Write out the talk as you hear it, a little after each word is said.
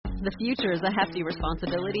The future is a hefty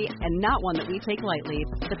responsibility and not one that we take lightly.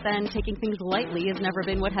 But then, taking things lightly has never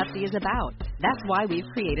been what Hefty is about. That's why we've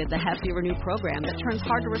created the Hefty Renew program that turns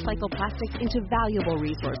hard-to-recycle plastics into valuable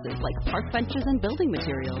resources like park benches and building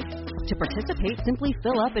materials. To participate, simply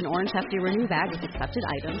fill up an orange Hefty Renew bag with accepted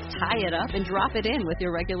items, tie it up, and drop it in with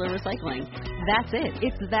your regular recycling. That's it.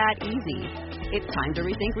 It's that easy. It's time to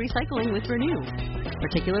rethink recycling with Renew.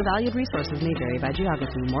 Particular valued resources may vary by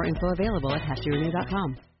geography. More info available at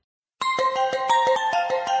heftyrenew.com.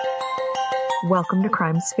 Welcome to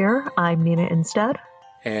Crime Sphere. I'm Nina Instead.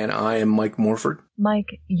 And I am Mike Morford.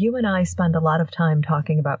 Mike, you and I spend a lot of time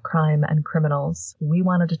talking about crime and criminals. We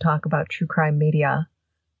wanted to talk about true crime media.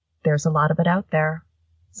 There's a lot of it out there.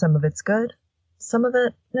 Some of it's good. Some of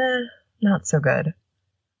it, not so good.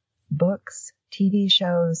 Books, TV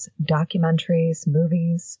shows, documentaries,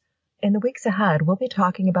 movies. In the weeks ahead, we'll be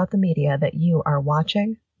talking about the media that you are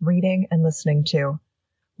watching, reading, and listening to.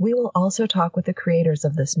 We will also talk with the creators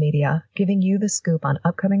of this media, giving you the scoop on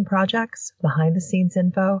upcoming projects, behind-the-scenes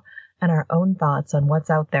info, and our own thoughts on what's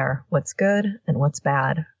out there, what's good, and what's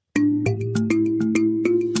bad.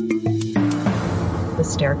 The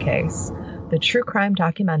Staircase, the true crime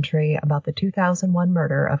documentary about the 2001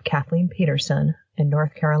 murder of Kathleen Peterson in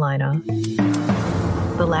North Carolina.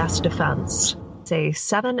 The Last Defense, a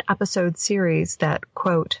 7-episode series that,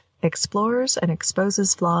 quote, explores and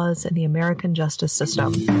exposes flaws in the American justice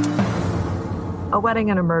system. A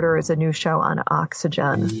Wedding and a Murder is a new show on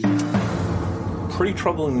Oxygen. Pretty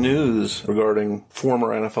troubling news regarding former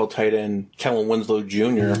NFL tight end Kellen Winslow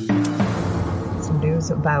Jr. Some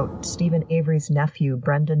news about Stephen Avery's nephew,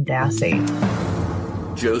 Brendan Dassey.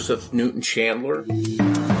 Joseph Newton Chandler.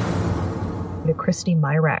 The Christy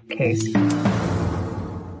Myrack case.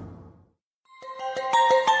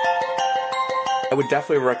 I would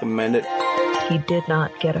definitely recommend it. He did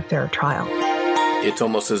not get a fair trial. It's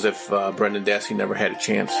almost as if Brendan Dassey never had a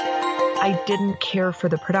chance. I didn't care for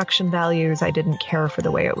the production values. I didn't care for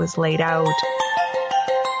the way it was laid out.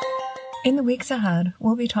 In the weeks ahead,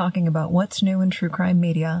 we'll be talking about what's new in true crime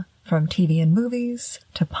media, from TV and movies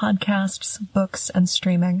to podcasts, books, and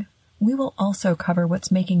streaming. We will also cover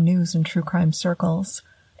what's making news in true crime circles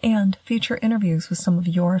and feature interviews with some of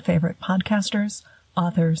your favorite podcasters,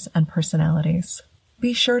 authors, and personalities.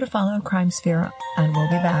 Be sure to follow Crime Sphere, and we'll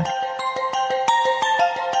be back.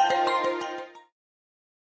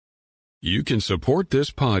 You can support this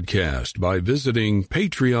podcast by visiting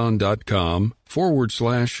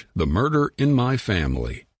patreon.com/The Murder in My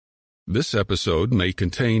Family. This episode may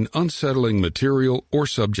contain unsettling material or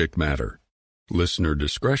subject matter. Listener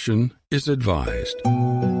discretion is advised.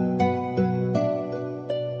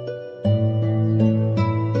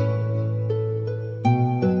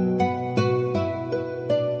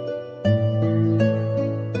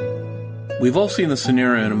 We've all seen the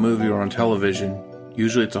scenario in a movie or on television.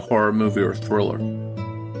 Usually it's a horror movie or thriller.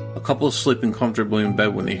 A couple is sleeping comfortably in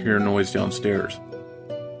bed when they hear a noise downstairs.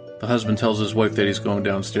 The husband tells his wife that he's going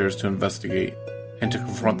downstairs to investigate and to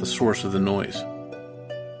confront the source of the noise.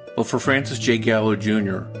 But for Francis J. Gallo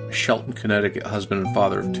Jr., a Shelton, Connecticut husband and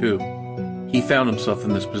father of 2, he found himself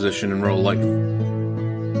in this position in real life.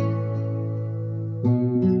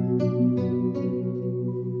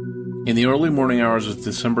 In the early morning hours of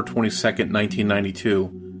December 22nd, 1992,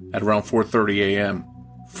 at around 4:30 a.m.,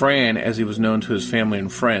 Fran, as he was known to his family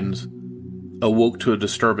and friends, awoke to a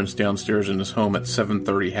disturbance downstairs in his home at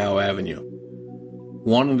 730 Howe Avenue.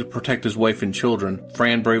 Wanting to protect his wife and children,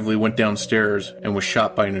 Fran bravely went downstairs and was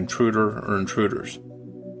shot by an intruder or intruders.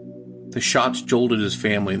 The shots jolted his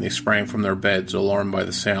family and they sprang from their beds, alarmed by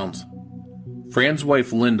the sounds. Fran's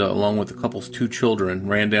wife, Linda, along with the couple's 2 children,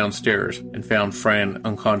 ran downstairs and found Fran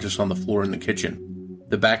unconscious on the floor in the kitchen.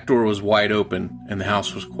 The back door was wide open, and the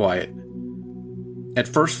house was quiet. At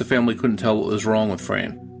first, the family couldn't tell what was wrong with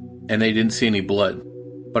Fran, and they didn't see any blood.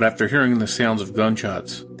 But after hearing the sounds of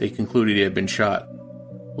gunshots, they concluded he had been shot.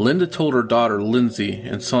 Linda told her daughter, Lindsay,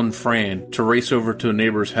 and son, Fran, to race over to a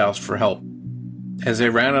neighbor's house for help. As they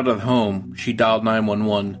ran out of the home, she dialed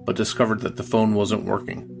 911, but discovered that the phone wasn't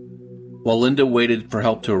working. While Linda waited for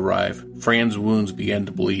help to arrive, Fran's wounds began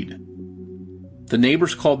to bleed. The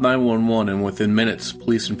neighbors called 911, and within minutes,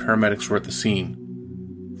 police and paramedics were at the scene.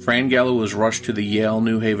 Fran Gallo was rushed to the Yale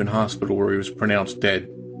New Haven Hospital, where he was pronounced dead.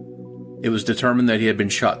 It was determined that he had been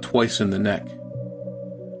shot twice in the neck.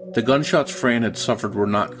 The gunshots Fran had suffered were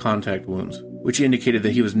not contact wounds, which indicated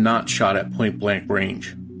that he was not shot at point-blank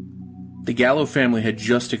range. The Gallo family had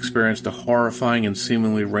just experienced a horrifying and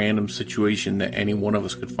seemingly random situation that any one of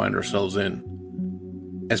us could find ourselves in.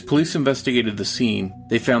 As police investigated the scene,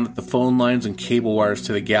 they found that the phone lines and cable wires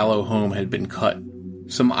to the Gallo home had been cut.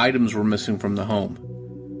 Some items were missing from the home.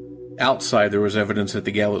 Outside, there was evidence that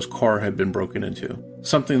the Gallo's car had been broken into,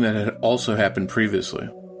 something that had also happened previously.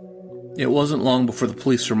 It wasn't long before the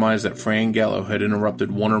police surmised that Fran Gallo had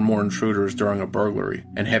interrupted one or more intruders during a burglary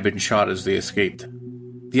and had been shot as they escaped.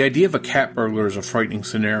 The idea of a cat burglar is a frightening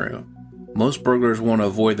scenario. Most burglars want to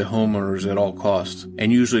avoid the homeowners at all costs,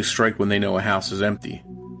 and usually strike when they know a house is empty.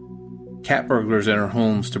 Cat burglars enter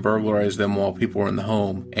homes to burglarize them while people are in the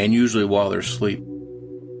home, and usually while they're asleep.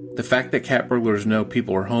 The fact that cat burglars know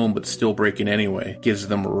people are home but still break in anyway gives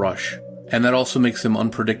them a rush, and that also makes them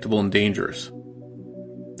unpredictable and dangerous.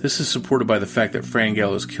 This is supported by the fact that Fran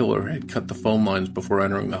Gallo's killer had cut the phone lines before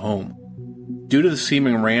entering the home. Due to the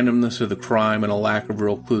seeming randomness of the crime and a lack of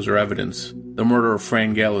real clues or evidence, the murder of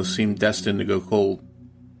Fran Gallo seemed destined to go cold.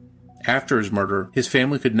 After his murder, his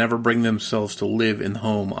family could never bring themselves to live in the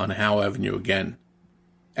home on Howe Avenue again.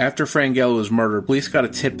 After Fran Gallo was murdered, police got a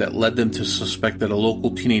tip that led them to suspect that a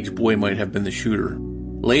local teenage boy might have been the shooter.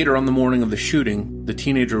 Later on the morning of the shooting, the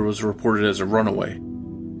teenager was reported as a runaway.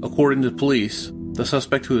 According to police, the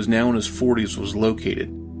suspect, who is now in his 40s, was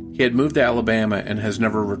located. He had moved to Alabama and has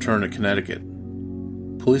never returned to Connecticut.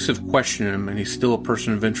 Police have questioned him, and he's still a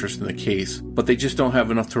person of interest in the case, but they just don't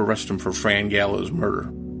have enough to arrest him for Fran Gallo's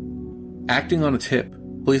murder. Acting on a tip,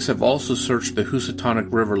 police have also searched the Housatonic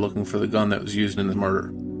River looking for the gun that was used in the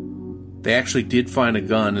murder. They actually did find a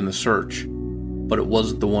gun in the search, but it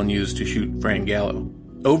wasn't the one used to shoot Fran Gallo.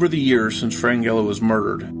 Over the years since Fran Gallo was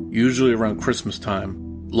murdered, usually around Christmas time,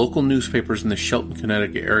 local newspapers in the Shelton,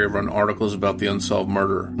 Connecticut area run articles about the unsolved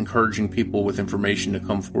murder, encouraging people with information to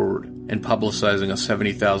come forward and publicizing a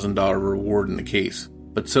 $70,000 reward in the case.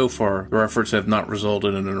 But so far, their efforts have not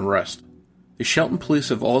resulted in an arrest. The Shelton police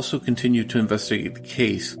have also continued to investigate the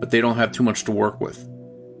case, but they don't have too much to work with.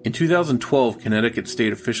 In 2012, Connecticut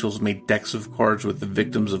state officials made decks of cards with the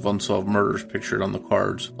victims of unsolved murders pictured on the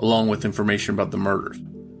cards, along with information about the murders.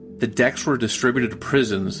 The decks were distributed to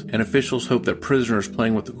prisons, and officials hoped that prisoners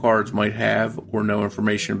playing with the cards might have or know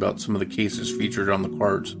information about some of the cases featured on the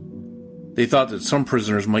cards. They thought that some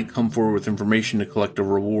prisoners might come forward with information to collect a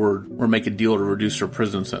reward or make a deal to reduce their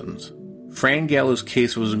prison sentence. Fran Gallo's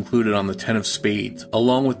case was included on the 10 of spades,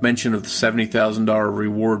 along with mention of the $70,000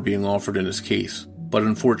 reward being offered in his case, but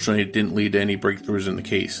unfortunately it didn't lead to any breakthroughs in the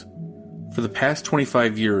case. For the past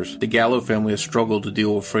 25 years, the Gallo family has struggled to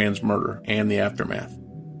deal with Fran's murder and the aftermath.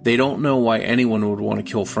 They don't know why anyone would want to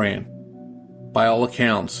kill Fran. By all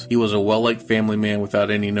accounts, he was a well-liked family man without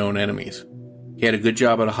any known enemies. He had a good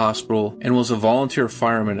job at a hospital and was a volunteer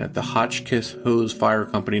fireman at the Hotchkiss Hose Fire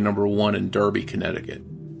Company No. 1 in Derby, Connecticut.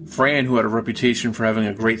 Fran, who had a reputation for having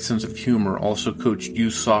a great sense of humor, also coached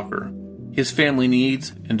youth soccer. His family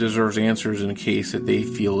needs and deserves answers in a case that they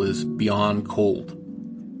feel is beyond cold.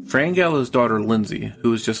 Fran Gallo's daughter, Lindsay, who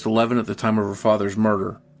was just 11 at the time of her father's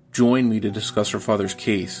murder, joined me to discuss her father's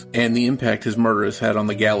case and the impact his murder has had on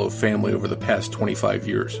the Gallo family over the past 25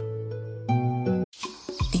 years.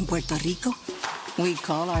 In Puerto Rico, we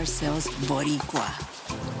call ourselves Boricua.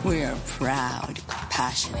 We're proud,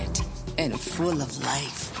 passionate, and full of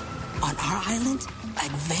life. On our island,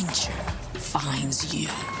 adventure finds you.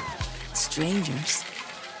 Strangers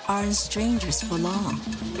aren't strangers for long.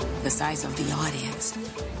 The size of the audience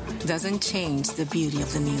doesn't change the beauty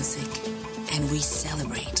of the music, and we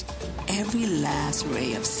celebrate every last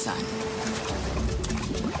ray of sun.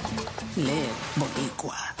 Live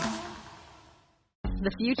Boricua. The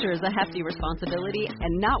future is a hefty responsibility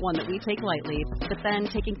and not one that we take lightly. But then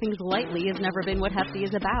taking things lightly has never been what Hefty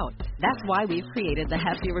is about. That's why we've created the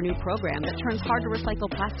Hefty Renew program that turns hard-to-recycle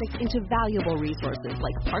plastics into valuable resources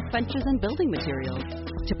like park benches and building materials.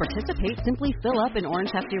 To participate, simply fill up an orange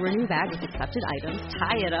Hefty Renew bag with accepted items,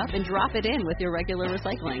 tie it up, and drop it in with your regular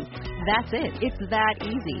recycling. That's it. It's that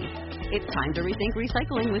easy. It's time to rethink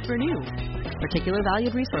recycling with Renew. Particular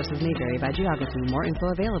valued resources may vary by geography. More info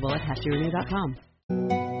available at heftyrenew.com.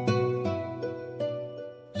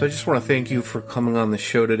 So I just want to thank you for coming on the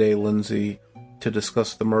show today, Lindsay, to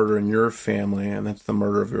discuss the murder in your family, and that's the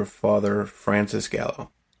murder of your father, Francis Gallo.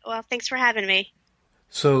 Well, thanks for having me.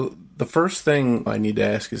 So the first thing I need to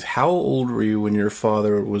ask is, how old were you when your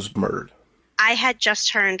father was murdered? I had just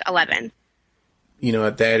turned 11. You know,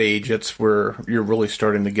 at that age, that's where you're really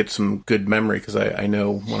starting to get some good memory, because I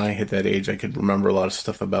know when I hit that age, I could remember a lot of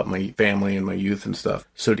stuff about my family and my youth and stuff.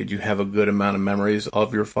 So did you have a good amount of memories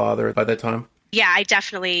of your father by that time? Yeah, I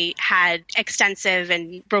definitely had extensive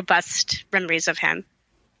and robust memories of him.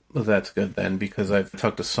 Well, that's good then, because I've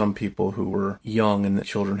talked to some people who were young and the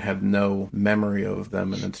children have no memory of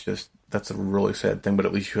them, and that's a really sad thing, but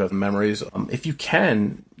at least you have memories. If you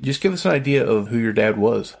can, just give us an idea of who your dad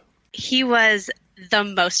was. He was the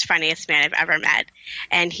most funniest man I've ever met.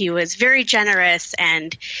 And he was very generous,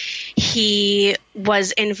 and he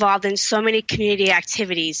was involved in so many community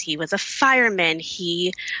activities. He was a fireman.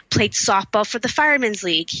 He played softball for the Firemen's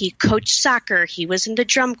League. He coached soccer. He was in the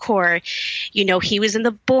drum corps. You know, he was in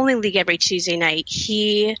the bowling league every Tuesday night.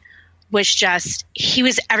 He was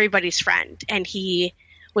everybody's friend, and he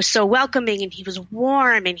was so welcoming, and he was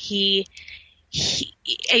warm, and he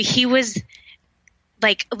was,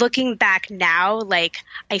 like, looking back now, like,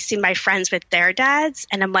 I see my friends with their dads,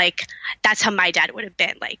 and I'm like, that's how my dad would have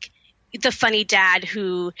been. Like, the funny dad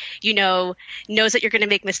who, you know, knows that you're going to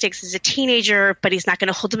make mistakes as a teenager, but he's not going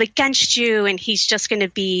to hold them against you, and he's just going to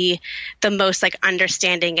be the most, like,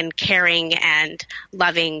 understanding and caring and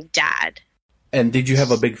loving dad. And did you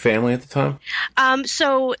have a big family at the time?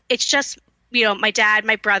 So it's just, you know, my dad,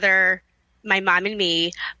 my brother, my mom, and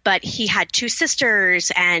me, but he had 2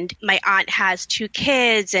 sisters, and my aunt has 2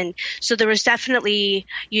 kids. And so there was definitely,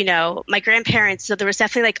 you know, my grandparents. So there was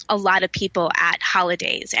definitely, like, a lot of people at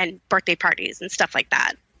holidays and birthday parties and stuff like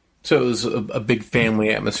that. So it was a big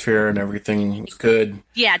family atmosphere and everything was good.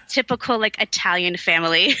 Yeah, typical, like, Italian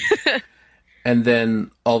family. And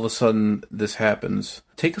then all of a sudden this happens.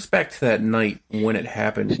 Take us back to that night when it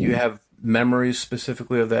happened. Do you have memories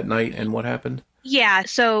specifically of that night and what happened? Yeah,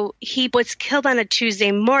 so he was killed on a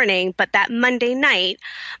Tuesday morning, but that Monday night,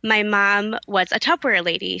 my mom was a Tupperware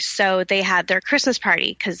lady, so they had their Christmas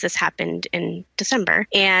party, because this happened in December.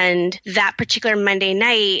 And that particular Monday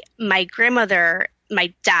night, my grandmother,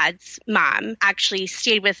 my dad's mom, actually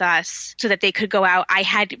stayed with us so that they could go out. I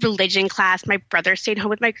had religion class. My brother stayed home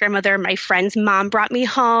with my grandmother. My friend's mom brought me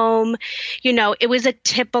home. You know, it was a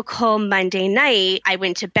typical Monday night. I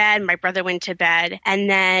went to bed. My brother went to bed. And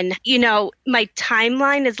then, you know, my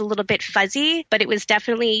timeline is a little bit fuzzy, but it was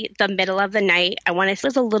definitely the middle of the night. I want to say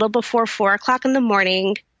it was a little before 4 o'clock in the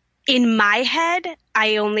morning. In my head,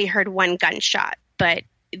 I only heard 1 gunshot, but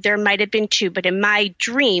there might have been 2, but in my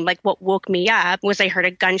dream, like, what woke me up was I heard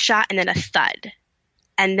a gunshot and then a thud.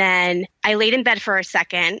 And then I laid in bed for a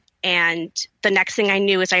second, and the next thing I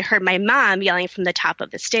knew is I heard my mom yelling from the top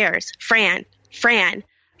of the stairs, Fran, Fran,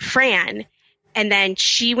 Fran. And then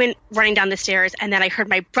she went running down the stairs, and then I heard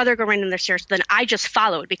my brother go running down the stairs. So then I just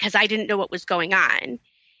followed because I didn't know what was going on.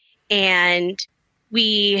 And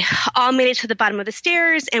we all made it to the bottom of the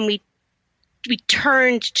stairs, and we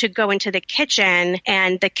turned to go into the kitchen,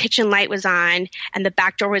 and the kitchen light was on, and the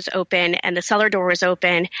back door was open, and the cellar door was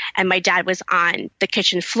open, and my dad was on the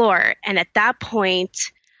kitchen floor. And at that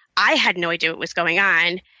point, I had no idea what was going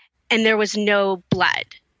on, and there was no blood.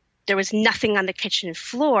 There was nothing on the kitchen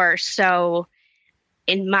floor. So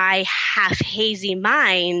in my half hazy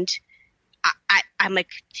mind, I'm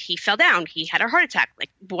like, he fell down. He had a heart attack.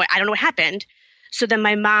 Like, boy, I don't know what happened. So then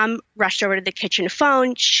my mom rushed over to the kitchen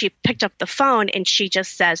phone. She picked up the phone, and she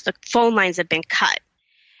just says, the phone lines have been cut.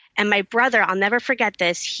 And my brother, I'll never forget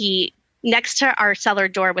this, he, next to our cellar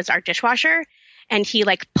door was our dishwasher, and he,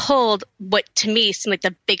 like, pulled what to me seemed like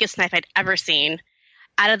the biggest knife I'd ever seen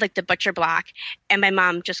out of, like, the butcher block. And my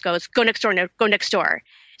mom just goes, go next door, no, go next door.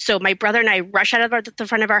 So my brother and I rush out of the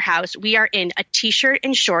front of our house. We are in a T-shirt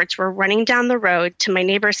and shorts. We're running down the road to my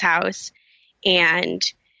neighbor's house, and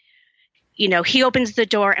you know, he opens the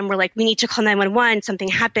door, and we're like, we need to call 911. Something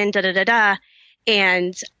happened, da-da-da-da.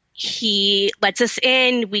 And he lets us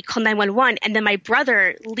in. We call 911. And then my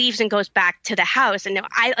brother leaves and goes back to the house. And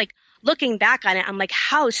I, like, looking back on it, I'm like,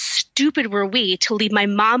 how stupid were we to leave my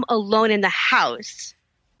mom alone in the house?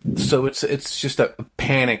 So it's just a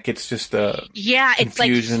panic. It's just a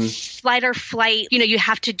confusion. It's like flight or flight. You know, you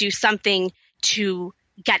have to do something to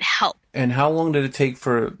get help. And how long did it take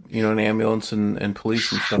for, you know, an ambulance and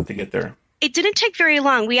police and stuff to get there? It didn't take very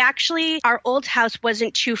long. Our old house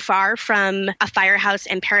wasn't too far from a firehouse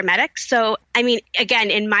and paramedics. So, I mean, again,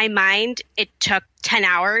 in my mind, it took 10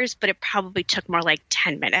 hours, but it probably took more like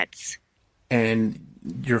 10 minutes. And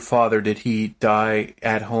your father, did he die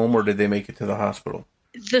at home, or did they make it to the hospital?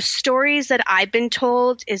 The stories that I've been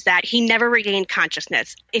told is that he never regained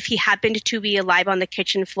consciousness. If he happened to be alive on the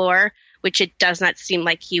kitchen floor, which it does not seem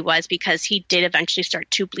like he was, because he did eventually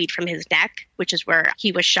start to bleed from his neck, which is where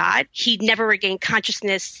he was shot. He never regained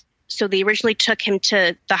consciousness, so they originally took him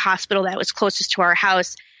to the hospital that was closest to our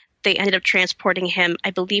house. They ended up transporting him,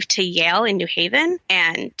 I believe, to Yale in New Haven,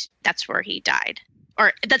 and that's where he died.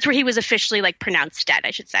 Or that's where he was officially, like, pronounced dead,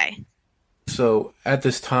 I should say. So at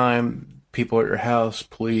this time, people at your house,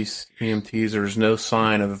 police, EMTs, there's no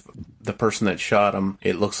sign of the person that shot him.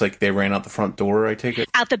 It looks like they ran out the front door, I take it?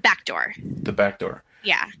 Out the back door. The back door.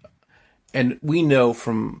 Yeah. And we know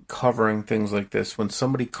from covering things like this, when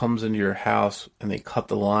somebody comes into your house and they cut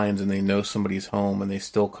the lines and they know somebody's home and they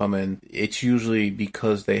still come in, it's usually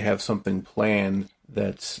because they have something planned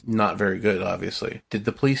that's not very good, obviously. Did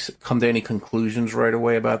the police come to any conclusions right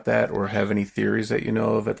away about that or have any theories that you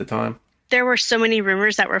know of at the time? There were so many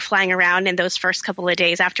rumors that were flying around in those first couple of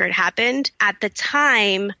days after it happened. At the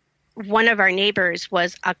time, one of our neighbors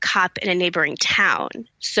was a cop in a neighboring town.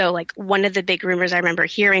 So like one of the big rumors I remember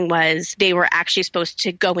hearing was they were actually supposed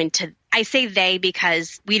to go into, I say they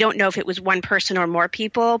because we don't know if it was one person or more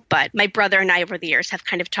people, but my brother and I over the years have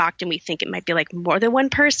kind of talked and we think it might be like more than one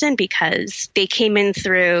person because they came in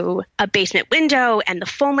through a basement window and the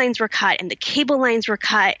phone lines were cut and the cable lines were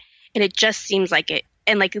cut. And it just seems like it.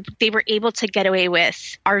 And like they were able to get away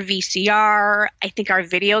with our VCR, I think our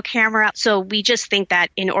video camera. So we just think that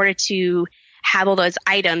in order to have all those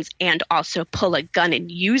items and also pull a gun and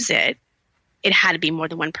use it, it had to be more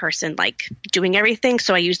than one person like doing everything.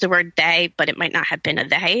 So I used the word they, but it might not have been a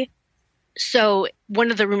they. So one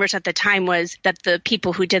of the rumors at the time was that the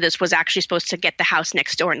people who did this was actually supposed to get the house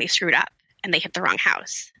next door and they screwed up and they hit the wrong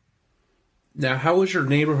house. Now, how was your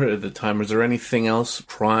neighborhood at the time? Was there anything else,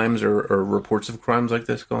 crimes or reports of crimes like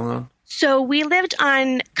this going on? So we lived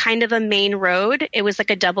on kind of a main road. It was like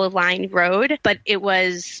a double line road, but it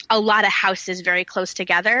was a lot of houses very close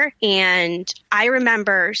together. And I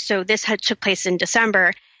remember, so this had took place in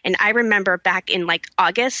December, and I remember back in like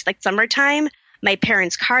August, like summertime, my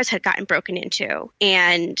parents' cars had gotten broken into.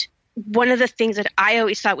 And one of the things that I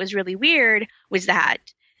always thought was really weird was that,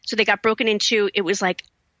 so they got broken into, it was like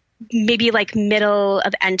maybe like middle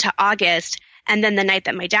of end to August. And then the night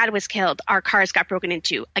that my dad was killed, our cars got broken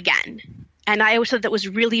into again. And I always thought that was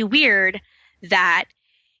really weird that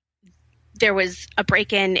there was a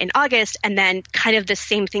break-in in August and then kind of the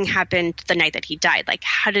same thing happened the night that he died. Like,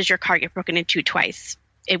 how does your car get broken into twice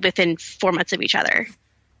within 4 months of each other?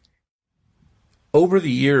 Over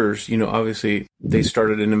the years, you know, obviously they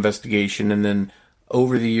started an investigation, and then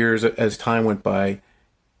over the years, as time went by,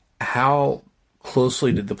 how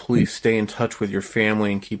closely did the police stay in touch with your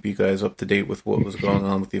family and keep you guys up to date with what was going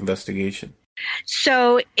on with the investigation?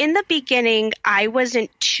 So in the beginning, I wasn't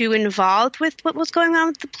too involved with what was going on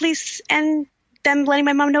with the police and them letting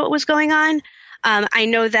my mom know what was going on. I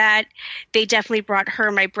know that they definitely brought her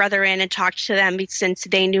and my brother in and talked to them since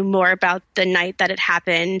they knew more about the night that it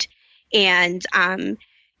happened. And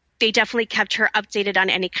they definitely kept her updated on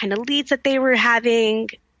any kind of leads that they were having,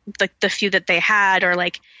 like the few that they had, or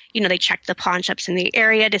like, you know, they checked the pawn shops in the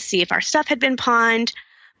area to see if our stuff had been pawned.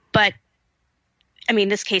 But I mean,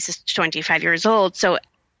 this case is 25 years old. So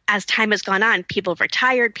as time has gone on, people have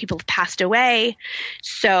retired, people have passed away.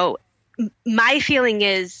 So my feeling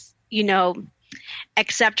is, you know,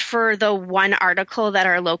 except for the one article that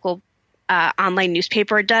our local online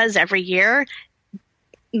newspaper does every year,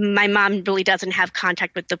 my mom really doesn't have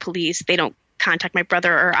contact with the police. They don't contact my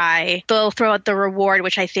brother or I. They'll throw out the reward,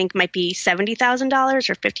 which I think might be $70,000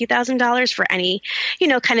 or $50,000 for any, you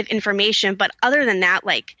know, kind of information. But other than that,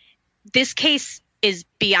 like, this case is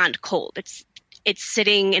beyond cold. It's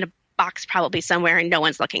sitting in a box probably somewhere and no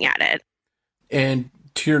one's looking at it. And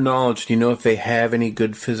to your knowledge, do you know if they have any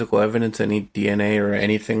good physical evidence, any DNA or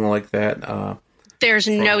anything like that? There's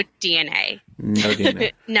no DNA. No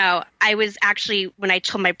DNA. No, I was actually, when I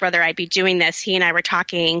told my brother I'd be doing this, he and I were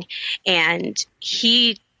talking, and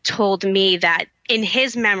he told me that in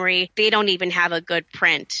his memory, they don't even have a good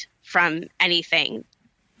print from anything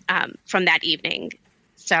from that evening.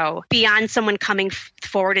 So beyond someone coming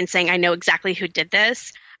forward and saying, I know exactly who did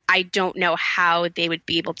this, I don't know how they would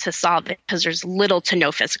be able to solve it because there's little to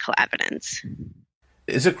no physical evidence.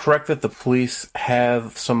 Is it correct that the police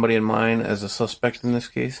have somebody in mind as a suspect in this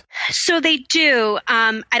case? So they do.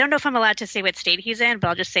 I don't know if I'm allowed to say what state he's in, but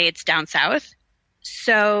I'll just say it's down south.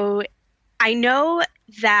 So I know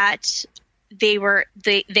that they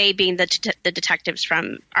being the detectives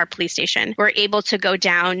from our police station, were able to go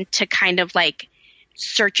down to kind of like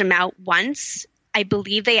search him out once. I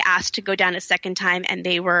believe they asked to go down a second time and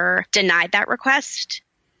they were denied that request.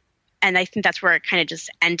 And I think that's where it kind of just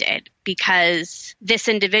ended, because this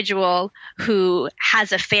individual who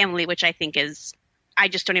has a family, which I think is, I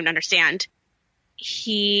just don't even understand.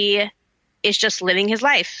 He is just living his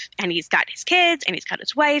life, and he's got his kids and he's got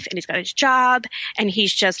his wife and he's got his job, and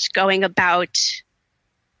he's just going about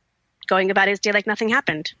his day like nothing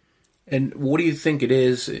happened. And what do you think it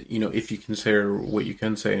is, you know, if you can say, or what you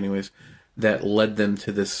can say anyways, that led them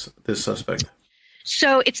to this suspect?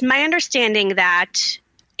 So it's my understanding that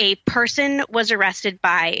a person was arrested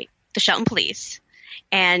by the Shelton police,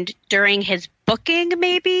 and during his booking,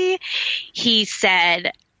 maybe, he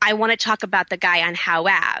said, I want to talk about the guy on Howe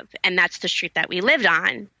Ave, and that's the street that we lived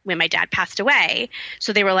on when my dad passed away.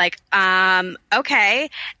 So they were like, okay.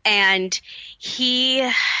 And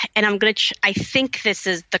I think this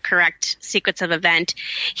is the correct sequence of event.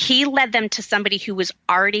 He led them to somebody who was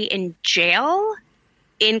already in jail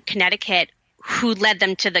in Connecticut, who led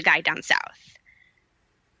them to the guy down south.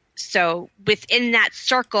 So within that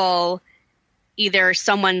circle, either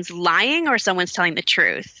someone's lying or someone's telling the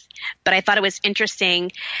truth. But I thought it was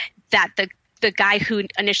interesting that the guy who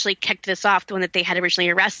initially kicked this off, the one that they had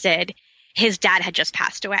originally arrested, his dad had just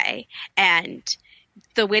passed away. And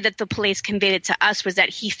the way that the police conveyed it to us was that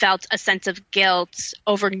he felt a sense of guilt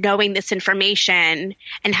over knowing this information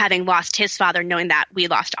and having lost his father, knowing that we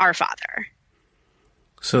lost our father.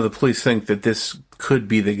 So the police think that this could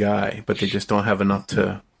be the guy, but they just don't have enough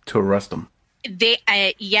to arrest him. And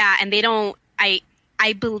they don't.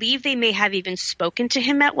 I believe they may have even spoken to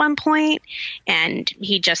him at one point, and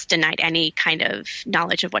he just denied any kind of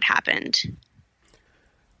knowledge of what happened.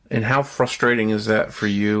 And how frustrating is that for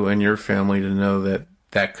you and your family to know that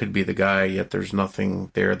that could be the guy, yet there's nothing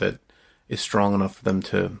there that is strong enough for them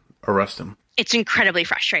to arrest him? It's incredibly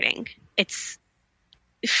frustrating. It's,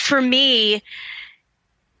 for me,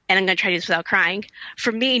 and I'm going to try to do this without crying,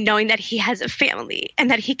 for me, knowing that he has a family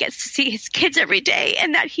and that he gets to see his kids every day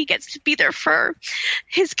and that he gets to be there for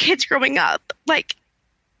his kids growing up, like,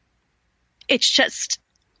 it's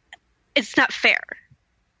not fair.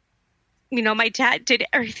 You know, my dad did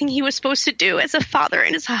everything he was supposed to do as a father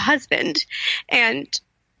and as a husband, and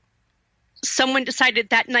someone decided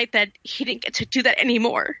that night that he didn't get to do that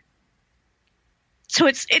anymore. So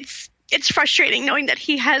it's frustrating knowing that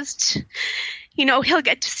he has he'll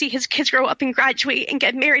get to see his kids grow up and graduate and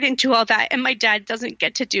get married and do all that. And my dad doesn't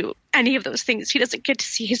get to do any of those things. He doesn't get to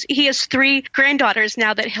see he has 3 granddaughters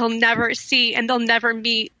now that he'll never see, and they'll never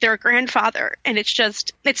meet their grandfather. And it's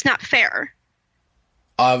not fair.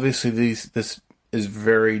 Obviously, this is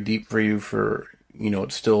very deep for you,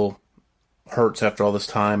 it still hurts after all this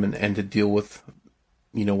time and to deal with,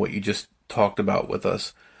 what you just talked about with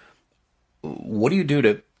us. What do you do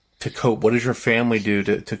to cope? What does your family do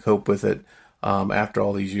to cope with it after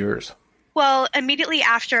all these years? Well, immediately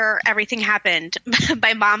after everything happened,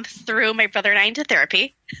 my mom threw my brother and I into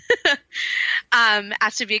therapy.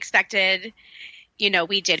 As to be expected.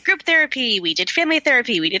 We did group therapy, we did family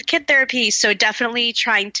therapy, we did kid therapy. So definitely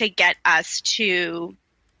trying to get us to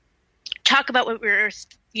talk about what we were,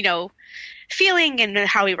 feeling and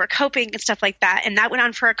how we were coping and stuff like that. And that went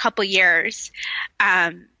on for a couple years.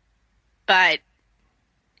 But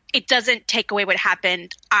it doesn't take away what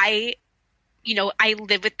happened. I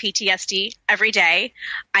live with PTSD every day.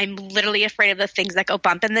 I'm literally afraid of the things that go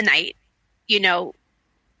bump in the night.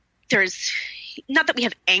 There's not that we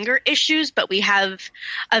have anger issues, but we have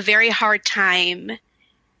a very hard time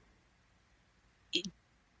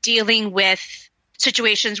dealing with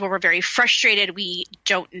situations where we're very frustrated. We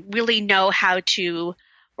don't really know how to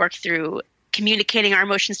work through communicating our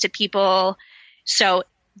emotions to people. So,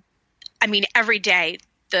 every day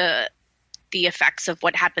the effects of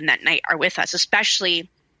what happened that night are with us, especially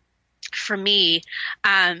for me.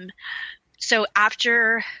 So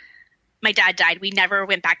after my dad died, we never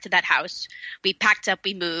went back to that house. We packed up,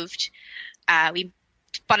 we moved, we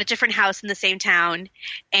bought a different house in the same town,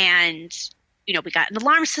 and, we got an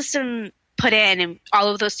alarm system put in and all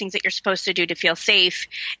of those things that you're supposed to do to feel safe.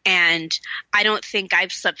 And I don't think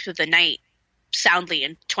I've slept through the night soundly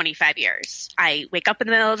in 25 years. I wake up in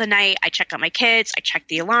the middle of the night, I check on my kids, I check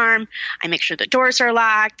the alarm, I make sure the doors are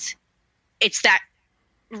locked. It's that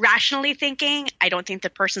rationally thinking, I don't think the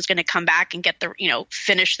person's going to come back and get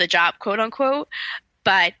finish the job, quote unquote.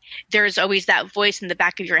 But there's always that voice in the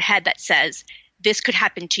back of your head that says, this could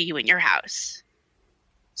happen to you in your house.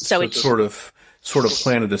 So it's sort of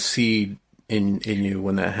planted a seed in you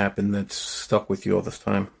when that happened that's stuck with you all this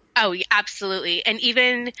time. Oh, absolutely. And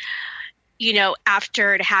even,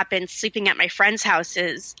 after it happened, sleeping at my friends'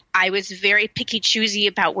 houses, I was very picky choosy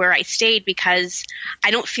about where I stayed because I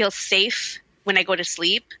don't feel safe when I go to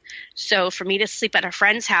sleep. So for me to sleep at a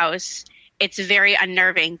friend's house, it's very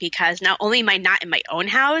unnerving because not only am I not in my own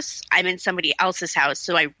house, I'm in somebody else's house.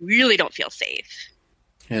 So I really don't feel safe.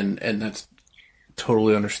 And that's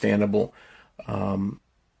totally understandable.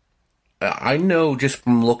 I know just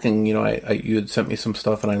from looking, you had sent me some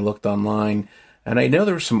stuff and I looked online, and I know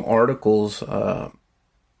there were some articles, about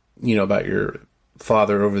your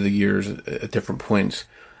father over the years at different points.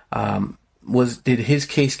 Did his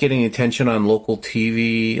case get any attention on local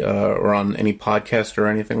TV or on any podcast or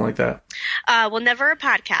anything like that? Well, never a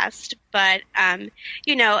podcast, but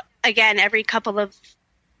again, every couple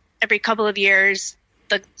of years,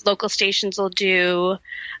 the local stations will do,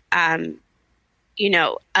 you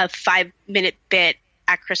know, a 5-minute bit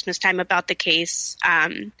at Christmas time about the case.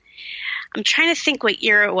 I'm trying to think what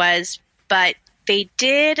year it was, but they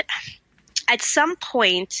did at some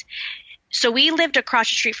point. So we lived across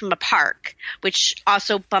the street from a park, which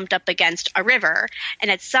also bumped up against a river. And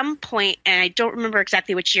at some point, and I don't remember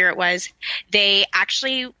exactly which year it was, they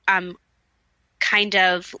actually kind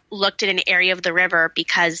of looked at an area of the river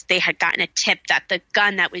because they had gotten a tip that the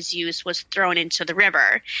gun that was used was thrown into the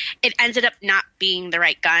river. It ended up not being the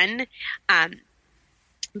right gun.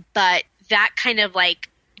 But that kind of like,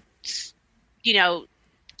 you know,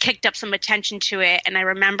 kicked up some attention to it. And I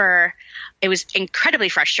remember it was incredibly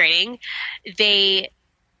frustrating.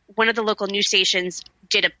 One of the local news stations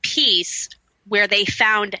did a piece where they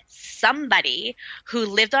found somebody who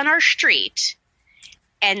lived on our street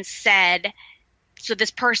and said, so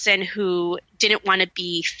this person who didn't want to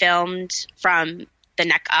be filmed from the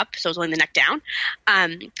neck up, so it was only the neck down,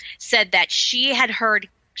 said that she had heard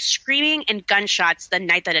screaming and gunshots the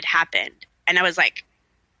night that it happened. And I was like,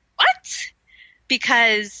 what?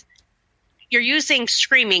 Because you're using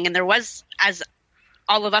screaming, and there was, as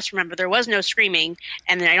all of us remember, there was no screaming,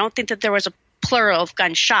 and I don't think that there was a plural of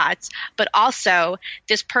gunshots, but also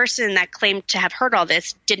this person that claimed to have heard all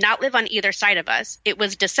this did not live on either side of us. It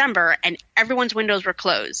was December, and everyone's windows were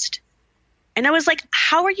closed. And I was like,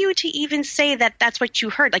 how are you to even say that that's what you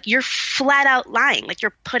heard? Like, you're flat out lying. Like,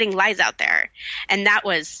 you're putting lies out there. And that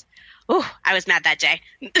was, I was mad that day.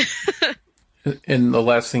 And the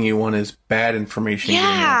last thing you want is bad information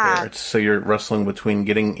getting out there. So you're wrestling between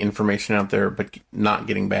getting information out there, but not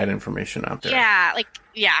getting bad information out there.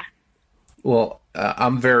 Yeah. Well,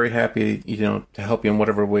 I'm very happy, you know, to help you in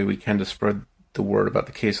whatever way we can to spread the word about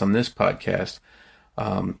the case on this podcast.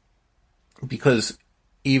 Because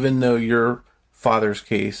even though your father's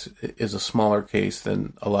case is a smaller case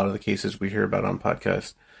than a lot of the cases we hear about on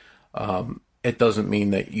podcasts, it doesn't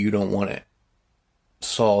mean that you don't want it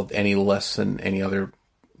solved any less than any other,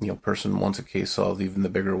 you know, person wants a case solved, even the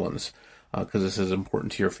bigger ones, because this is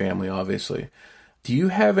important to your family, obviously. Do you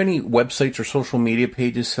have any websites or social media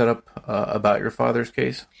pages set up about your father's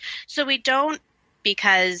case? So we don't,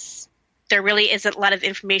 because there really isn't a lot of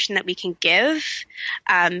information that we can give.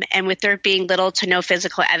 And with there being little to no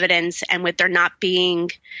physical evidence, and with there not being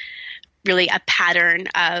really a pattern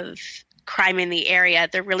of crime in the area,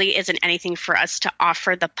 there really isn't anything for us to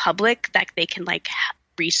offer the public that they can like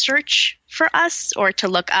research for us or to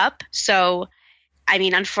look up. So, I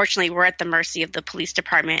mean, unfortunately, we're at the mercy of the police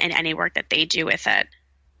department and any work that they do with it.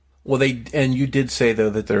 Well, and you did say,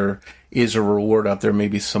 though, that there is a reward out there.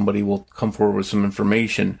 Maybe somebody will come forward with some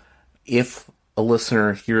information. If a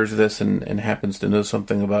listener hears this and happens to know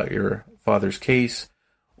something about your father's case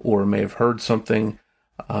or may have heard something,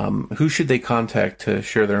 who should they contact to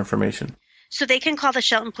share their information? So they can call the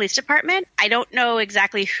Shelton Police Department. I don't know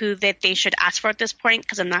exactly who that they should ask for at this point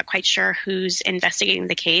because I'm not quite sure who's investigating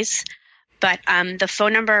the case. But the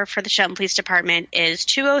phone number for the Shelton Police Department is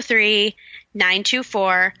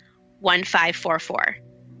 203-924-1544.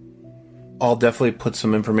 I'll definitely put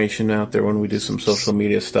some information out there when we do some social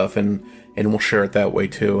media stuff, and we'll share it that way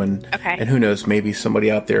too. And who knows, maybe somebody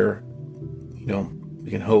out there, you know, we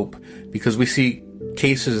can hope, because we see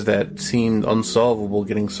cases that seemed unsolvable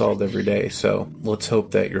getting solved every day. So let's hope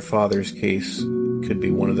that your father's case could be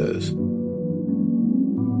one of those.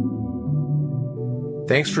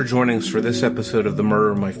 Thanks for joining us for this episode of The Murder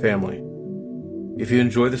of My Family. If you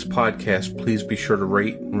enjoy this podcast, please be sure to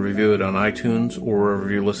rate and review it on iTunes or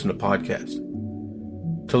wherever you listen to podcasts.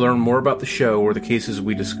 To learn more about the show or the cases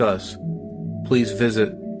we discuss, please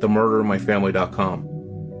visit themurderofmyfamily.com.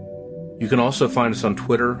 You can also find us on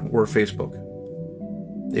Twitter or Facebook.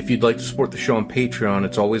 If you'd like to support the show on Patreon,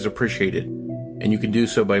 it's always appreciated, and you can do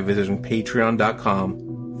so by visiting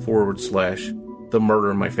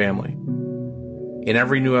patreon.com/themurderofmyfamily. In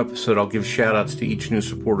every new episode, I'll give shout-outs to each new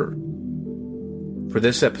supporter. For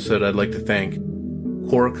this episode, I'd like to thank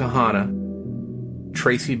Cora Kahana,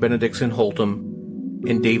 Tracy Benedictson Holtum,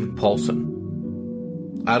 and David Paulson.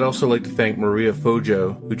 I'd also like to thank Maria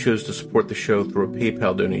Fojo, who chose to support the show through a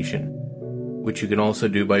PayPal donation, which you can also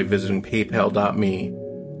do by visiting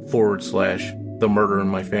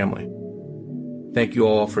paypal.me/themurderofmyfamily. Thank you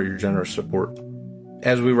all for your generous support.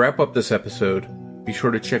 As we wrap up this episode, be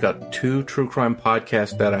sure to check out 2 true crime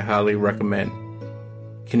podcasts that I highly recommend.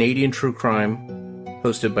 Canadian True Crime,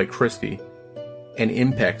 hosted by Christy, and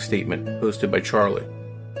Impact Statement, hosted by Charlie.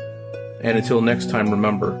 And until next time,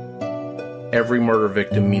 remember, every murder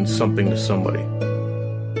victim means something to somebody.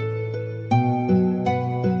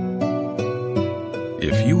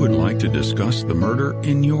 If you would like to discuss the murder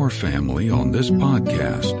in your family on this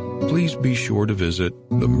podcast, please be sure to visit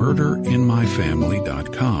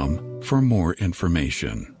themurderinmyfamily.com for more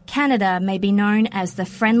information. Canada may be known as the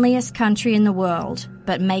friendliest country in the world,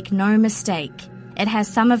 but make no mistake, it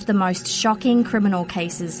has some of the most shocking criminal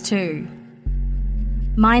cases too.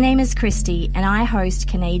 My name is Christy and I host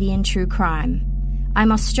Canadian True Crime.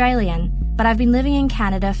 I'm Australian, but I've been living in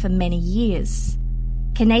Canada for many years.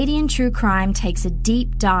 Canadian True Crime takes a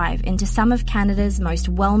deep dive into some of Canada's most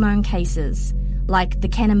well-known cases, like the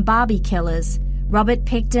Ken and Barbie killers, Robert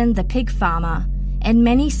Picton the pig farmer, and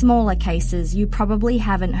many smaller cases you probably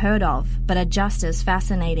haven't heard of, but are just as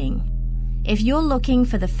fascinating. If you're looking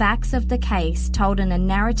for the facts of the case told in a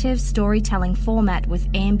narrative storytelling format with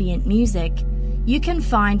ambient music, you can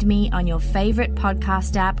find me on your favorite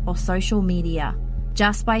podcast app or social media,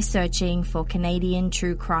 just by searching for Canadian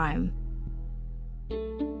True Crime.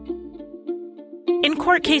 In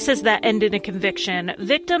court cases that end in a conviction,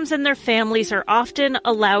 victims and their families are often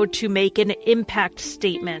allowed to make an impact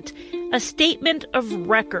statement, a statement of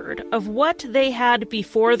record of what they had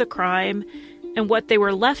before the crime and what they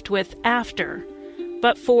were left with after.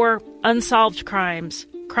 But for unsolved crimes,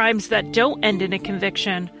 crimes that don't end in a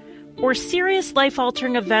conviction, or serious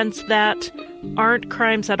life-altering events that aren't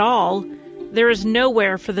crimes at all, there is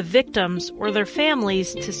nowhere for the victims or their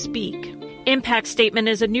families to speak. Impact Statement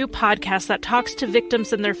is a new podcast that talks to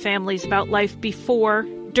victims and their families about life before,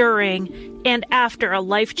 during, and after a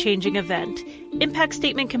life-changing event. Impact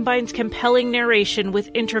Statement combines compelling narration with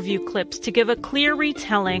interview clips to give a clear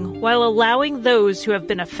retelling while allowing those who have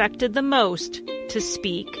been affected the most to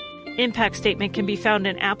speak. Impact Statement can be found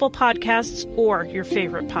in Apple Podcasts or your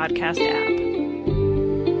favorite podcast app.